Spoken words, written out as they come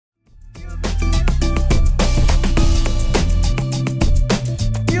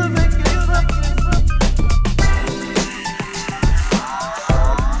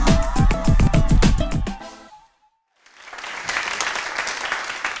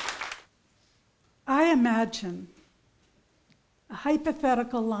imagine a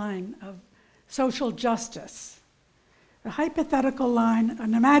hypothetical line of social justice, a hypothetical line,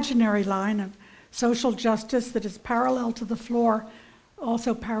 an imaginary line of social justice that is parallel to the floor,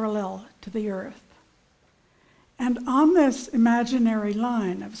 also parallel to the earth. And on this imaginary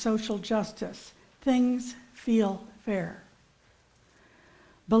line of social justice, things feel fair.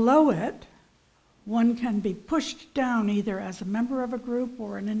 Below it, one can be pushed down either as a member of a group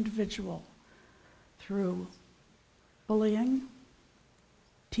or an individual through bullying,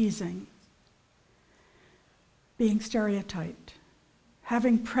 teasing, being stereotyped,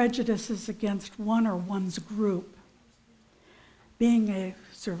 having prejudices against one or one's group, being a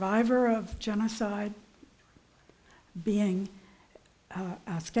survivor of genocide, being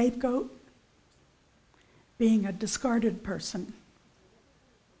a scapegoat, being a discarded person.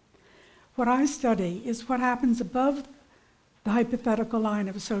 What I study is what happens above the hypothetical line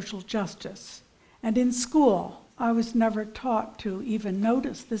of social justice. And in school, I was never taught to even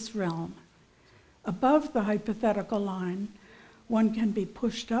notice this realm. Above the hypothetical line, one can be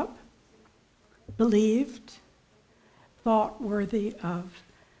pushed up, believed, thought worthy of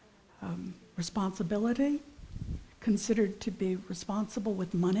responsibility, considered to be responsible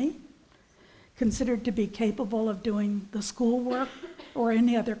with money, considered to be capable of doing the schoolwork or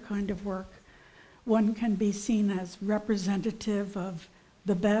any other kind of work. One can be seen as representative of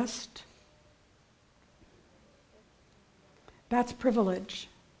the best. That's privilege.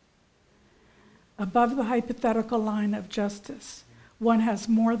 Above the hypothetical line of justice, one has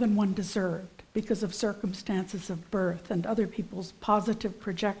more than one deserved because of circumstances of birth and other people's positive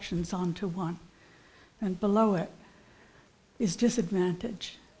projections onto one. And below it is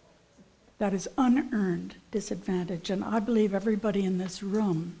disadvantage. That is unearned disadvantage. And I believe everybody in this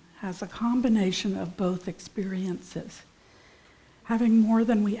room has a combination of both experiences. Having more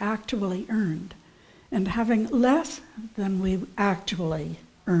than we actually earned and having less than we actually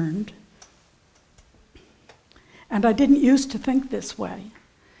earned. And I didn't used to think this way.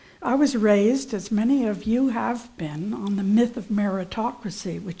 I was raised, as many of you have been, on the myth of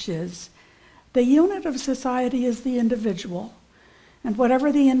meritocracy, which is the unit of society is the individual, and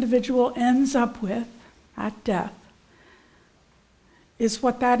whatever the individual ends up with at death is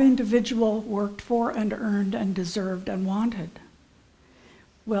what that individual worked for and earned and deserved and wanted.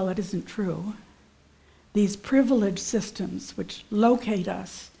 Well, it isn't true. These privileged systems which locate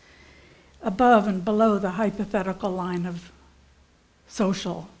us above and below the hypothetical line of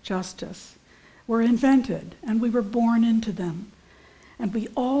social justice were invented, and we were born into them. And we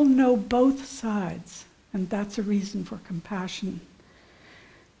all know both sides, and that's a reason for compassion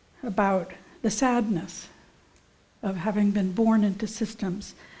about the sadness of having been born into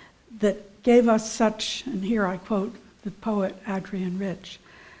systems that gave us such, and here I quote the poet Adrienne Rich,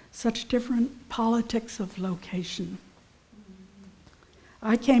 such different politics of location.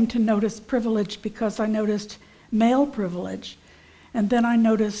 I came to notice privilege because I noticed male privilege, and then I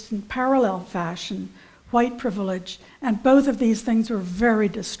noticed in parallel fashion white privilege, and both of these things were very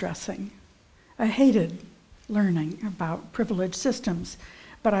distressing. I hated learning about privileged systems,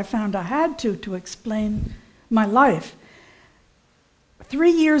 but I found I had to explain my life.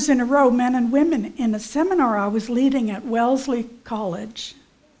 3 years in a row, men and women, in a seminar I was leading at Wellesley College,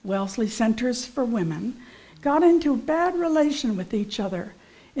 Wellesley Centers for Women, got into a bad relation with each other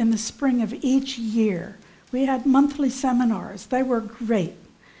in the spring of each year. We had monthly seminars. They were great.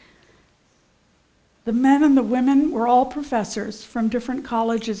 The men and the women were all professors from different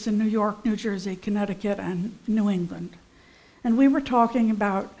colleges in New York, New Jersey, Connecticut, and New England. And we were talking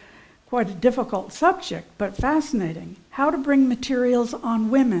about quite a difficult subject, but fascinating, how to bring materials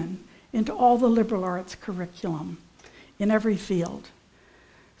on women into all the liberal arts curriculum in every field.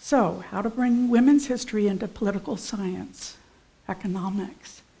 So, how to bring women's history into political science,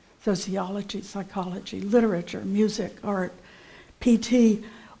 economics, sociology, psychology, literature, music, art, PT,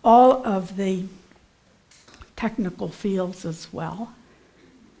 all of the technical fields as well.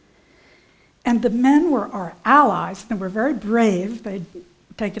 And the men were our allies, and they were very brave. They'd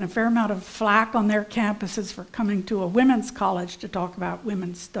taken a fair amount of flack on their campuses for coming to a women's college to talk about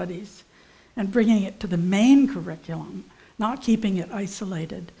women's studies and bringing it to the main curriculum, not keeping it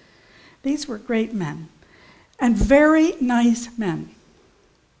isolated. These were great men, and very nice men.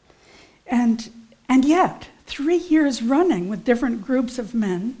 And yet, 3 years running with different groups of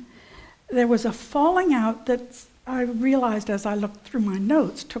men, there was a falling out that I realized as I looked through my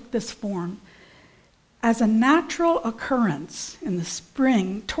notes took this form. As a natural occurrence in the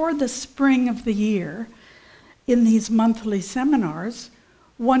spring, toward the spring of the year, in these monthly seminars,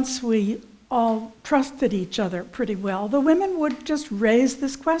 once we all trusted each other pretty well, the women would just raise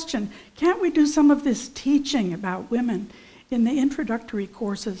this question, can't we do some of this teaching about women in the introductory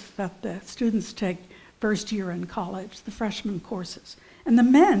courses that the students take first year in college, the freshman courses? And the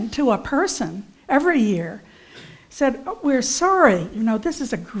men, to a person, every year, said, oh, we're sorry, this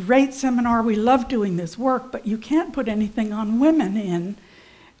is a great seminar, we love doing this work, but you can't put anything on women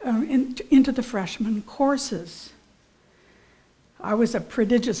into the freshman courses. I was a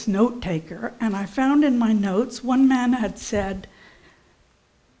prodigious note taker, and I found in my notes, one man had said,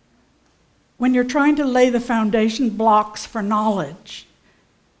 when you're trying to lay the foundation blocks for knowledge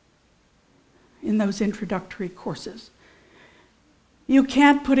in those introductory courses, you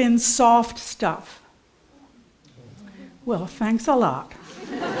can't put in soft stuff. Well, thanks a lot.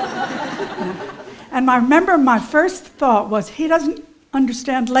 And I remember my first thought was, he doesn't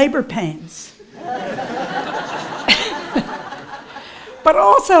understand labor pains. But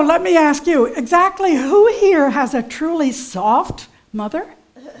also, let me ask you, exactly who here has a truly soft mother?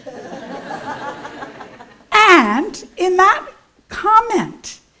 And in that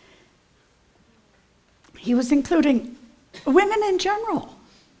comment, he was including women in general.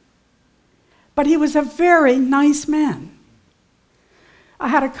 But he was a very nice man. I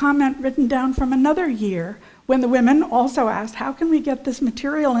had a comment written down from another year when the women also asked, how can we get this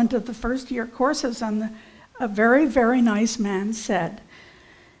material into the first year courses? And a very, very nice man said,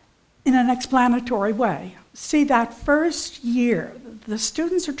 in an explanatory way, see, that first year, the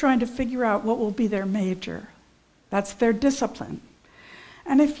students are trying to figure out what will be their major. That's their discipline.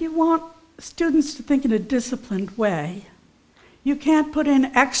 And if you want students to think in a disciplined way, you can't put in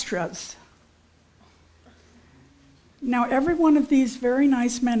extras. Now, every one of these very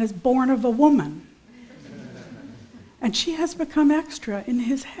nice men is born of a woman. And she has become extra in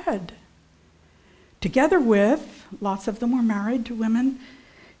his head. Together with, lots of them were married to women,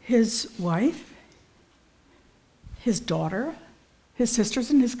 his wife, his daughter, his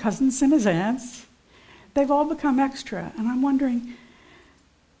sisters and his cousins and his aunts. They've all become extra. And I'm wondering,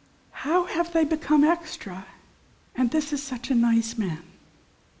 how have they become extra? And this is such a nice man.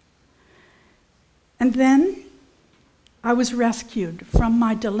 And then I was rescued from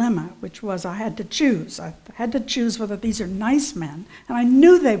my dilemma, which was I had to choose. I had to choose whether these are nice men, and I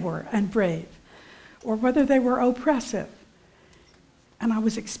knew they were, and brave, or whether they were oppressive. And I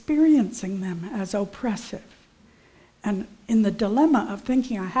was experiencing them as oppressive. And in the dilemma of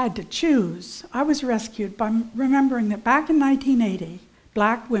thinking I had to choose, I was rescued by remembering that back in 1980,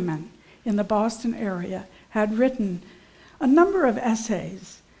 black women in the Boston area had written a number of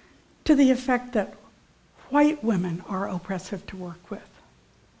essays to the effect that white women are oppressive to work with.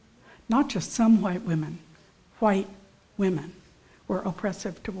 Not just some white women were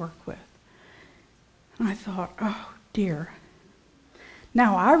oppressive to work with. And I thought, oh dear.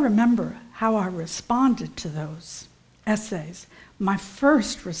 Now I remember how I responded to those essays. My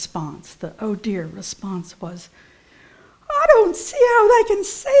first response, the oh dear response, was, I don't see how they can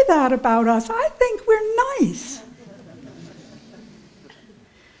say that about us. I think we're nice.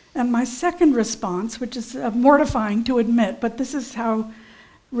 And my second response, which is mortifying to admit, but this is how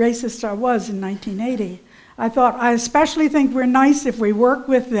racist I was in 1980, I thought, I especially think we're nice if we work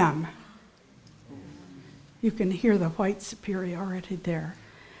with them. You can hear the white superiority there.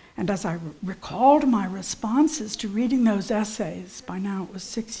 And as I recalled my responses to reading those essays, by now it was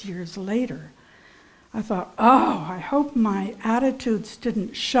 6 years later, I thought, oh, I hope my attitudes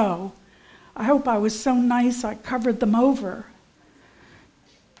didn't show. I hope I was so nice I covered them over.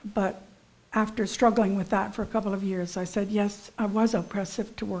 But after struggling with that for a couple of years, I said, yes, I was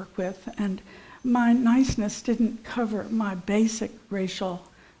oppressive to work with, and my niceness didn't cover my basic racial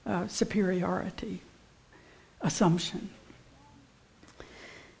superiority assumption.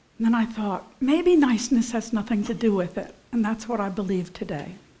 And then I thought, maybe niceness has nothing to do with it, and that's what I believe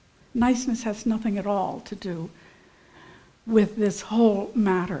today. Niceness has nothing at all to do with this whole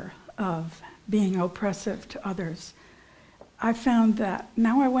matter of being oppressive to others. I found that,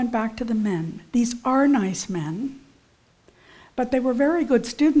 now I went back to the men. These are nice men, but they were very good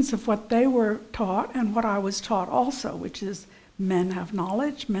students of what they were taught and what I was taught also, which is men have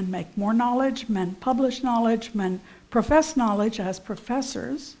knowledge, men make more knowledge, men publish knowledge, men profess knowledge as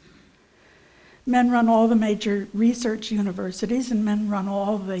professors. Men run all the major research universities, and men run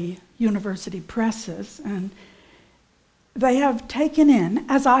all the university presses, and they have taken in,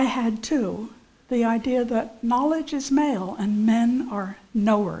 as I had too, the idea that knowledge is male and men are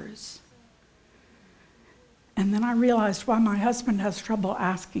knowers. And then I realized why my husband has trouble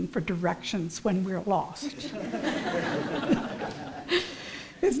asking for directions when we're lost.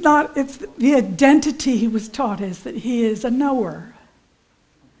 It's the identity he was taught is that he is a knower.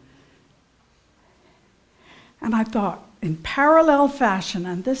 And I thought, in parallel fashion,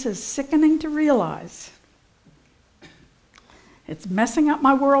 and this is sickening to realize, it's messing up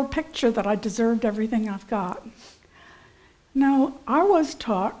my world picture that I deserved everything I've got. No, I was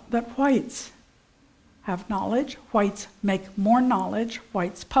taught that whites have knowledge, whites make more knowledge,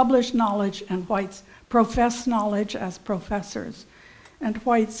 whites publish knowledge, and whites profess knowledge as professors. And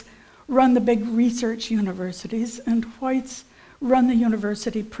whites run the big research universities, and whites run the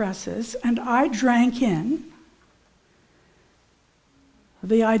university presses. And I drank in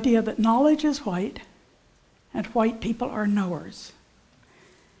the idea that knowledge is white, and white people are knowers.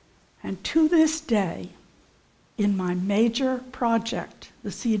 And to this day, in my major project,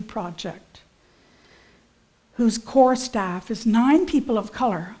 the SEED project, whose core staff is 9 people of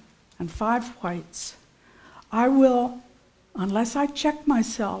color and 5 whites, I will, unless I check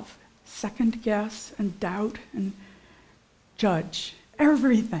myself, second guess and doubt and judge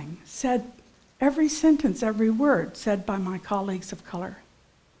everything said, every sentence, every word said by my colleagues of color.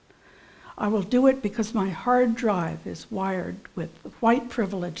 I will do it because my hard drive is wired with the white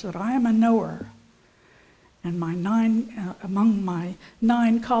privilege that I am a knower, and among my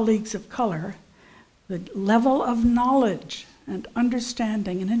 9 colleagues of color, the level of knowledge and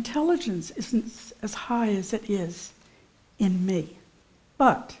understanding and intelligence isn't as high as it is in me.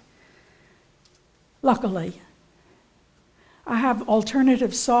 But luckily, I have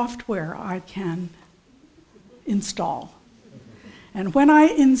alternative software I can install. And when I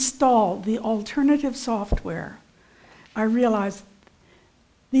install the alternative software, I realize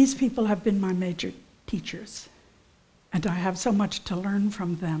these people have been my major teachers, and I have so much to learn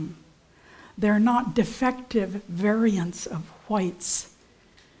from them. They're not defective variants of whites.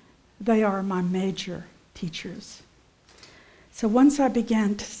 They are my major teachers. So once I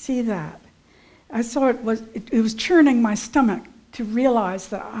began to see that, I saw it was churning my stomach to realize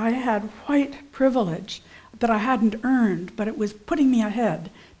that I had white privilege that I hadn't earned, but it was putting me ahead.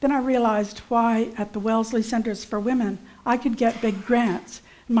 Then I realized why at the Wellesley Centers for Women I could get big grants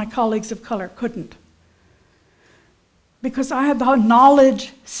and my colleagues of color couldn't. Because I had the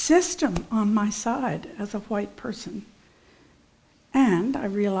knowledge system on my side as a white person. And I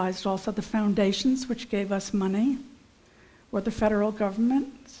realized also the foundations which gave us money were the federal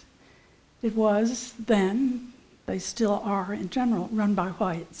government. It was then, they still are in general, run by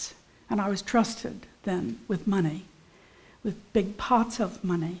whites. And I was trusted then with money, with big pots of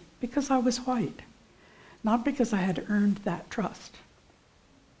money, because I was white, not because I had earned that trust.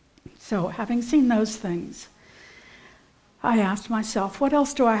 So having seen those things, I asked myself, what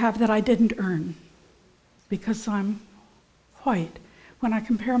else do I have that I didn't earn? Because I'm white. When I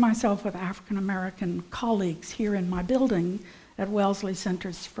compare myself with African American colleagues here in my building at Wellesley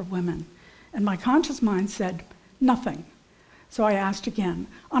Centers for Women, and my conscious mind said, nothing. So I asked again,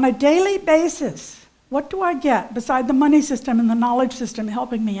 on a daily basis, what do I get beside the money system and the knowledge system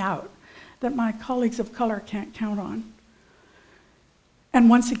helping me out that my colleagues of color can't count on? And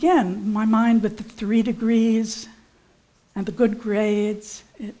once again, my mind with the 3 degrees and the good grades,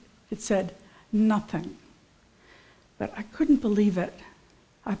 it said nothing. But I couldn't believe it.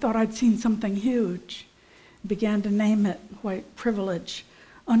 I thought I'd seen something huge. Began to name it white privilege,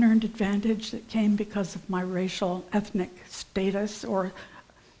 unearned advantage that came because of my racial, ethnic status or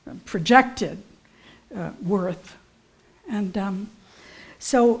projected worth. And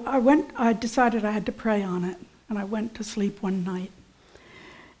so I decided I had to pray on it, and I went to sleep one night.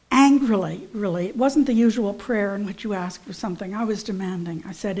 Angrily, really. It wasn't the usual prayer in which you ask for something. I was demanding.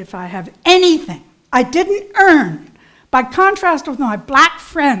 I said, if I have anything I didn't earn, by contrast with my black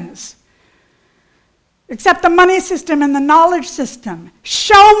friends, except the money system and the knowledge system,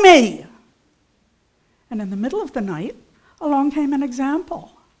 show me. And in the middle of the night, along came an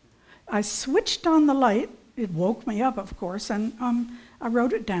example. I switched on the light. It woke me up, of course, and I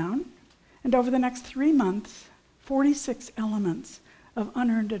wrote it down. And over the next 3 months, 46 elements of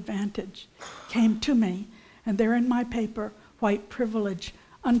unearned advantage came to me, and they're in my paper, White Privilege,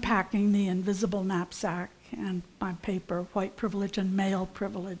 Unpacking the Invisible Knapsack, and my paper, White Privilege and Male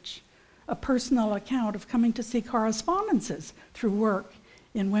Privilege, a personal account of coming to see correspondences through work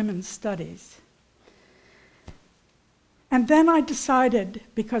in women's studies. And then I decided,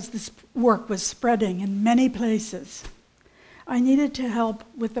 because this work was spreading in many places, I needed to help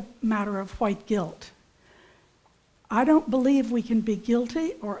with the matter of white guilt. I don't believe we can be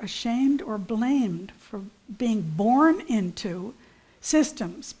guilty or ashamed or blamed for being born into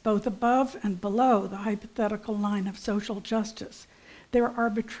systems, both above and below the hypothetical line of social justice. They're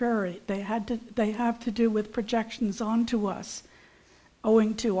arbitrary. They have to do with projections onto us,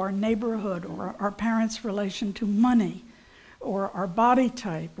 owing to our neighborhood or our parents' relation to money, or our body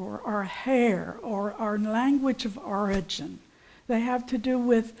type, or our hair, or our language of origin. They have to do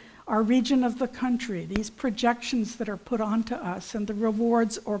with our region of the country, these projections that are put onto us, and the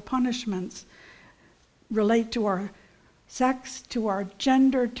rewards or punishments relate to our sex, to our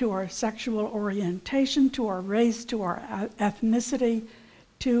gender, to our sexual orientation, to our race, to our ethnicity,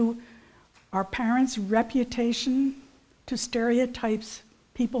 to our parents' reputation, to stereotypes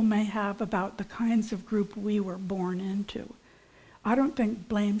people may have about the kinds of group we were born into. I don't think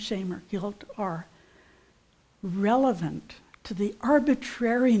blame, shame, or guilt are relevant to the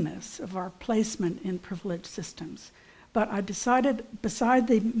arbitrariness of our placement in privileged systems. But I decided, beside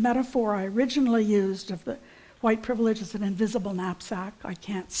the metaphor I originally used of the white privilege as an invisible knapsack I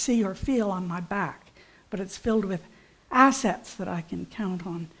can't see or feel on my back, but it's filled with assets that I can count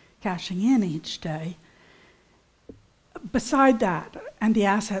on cashing in each day. Beside that, and the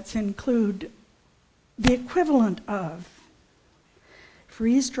assets include the equivalent of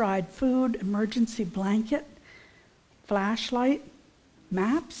freeze-dried food, emergency blanket, flashlight,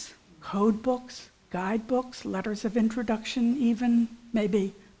 maps, code books, guidebooks, letters of introduction, even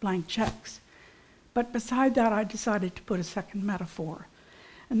maybe blank checks. But beside that, I decided to put a second metaphor,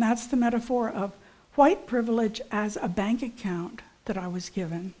 and that's the metaphor of white privilege as a bank account that I was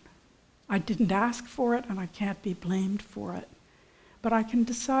given. I didn't ask for it, and I can't be blamed for it. But I can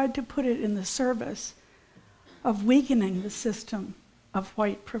decide to put it in the service of weakening the system of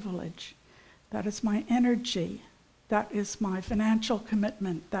white privilege. That is my energy. That is my financial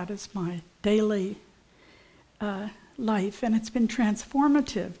commitment. That is my daily life. And it's been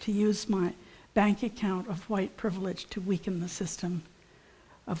transformative to use my bank account of white privilege to weaken the system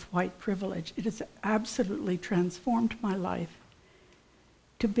of white privilege. It has absolutely transformed my life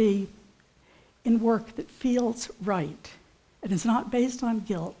to be in work that feels right and is not based on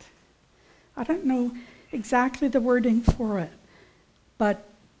guilt. I don't know exactly the wording for it, but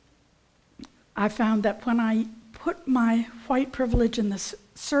I found that when I put my white privilege in the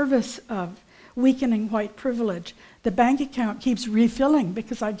service of weakening white privilege, the bank account keeps refilling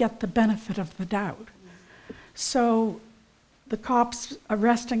because I get the benefit of the doubt. So the cops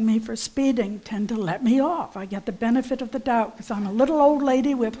arresting me for speeding tend to let me off. I get the benefit of the doubt because I'm a little old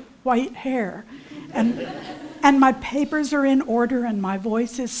lady with white hair, and my papers are in order and my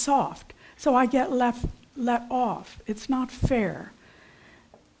voice is soft. So I get let off. It's not fair.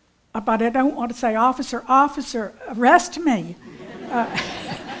 But I don't want to say, officer, arrest me,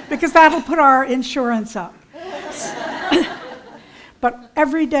 because that'll put our insurance up. But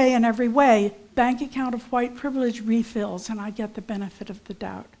every day in every way, bank account of white privilege refills, and I get the benefit of the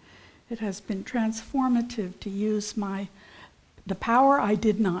doubt. It has been transformative to use the power I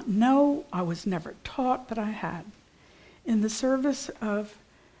did not know, I was never taught that I had, in the service of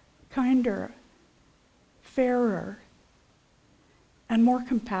kinder, fairer, and more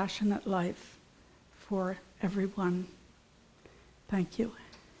compassionate life for everyone. Thank you.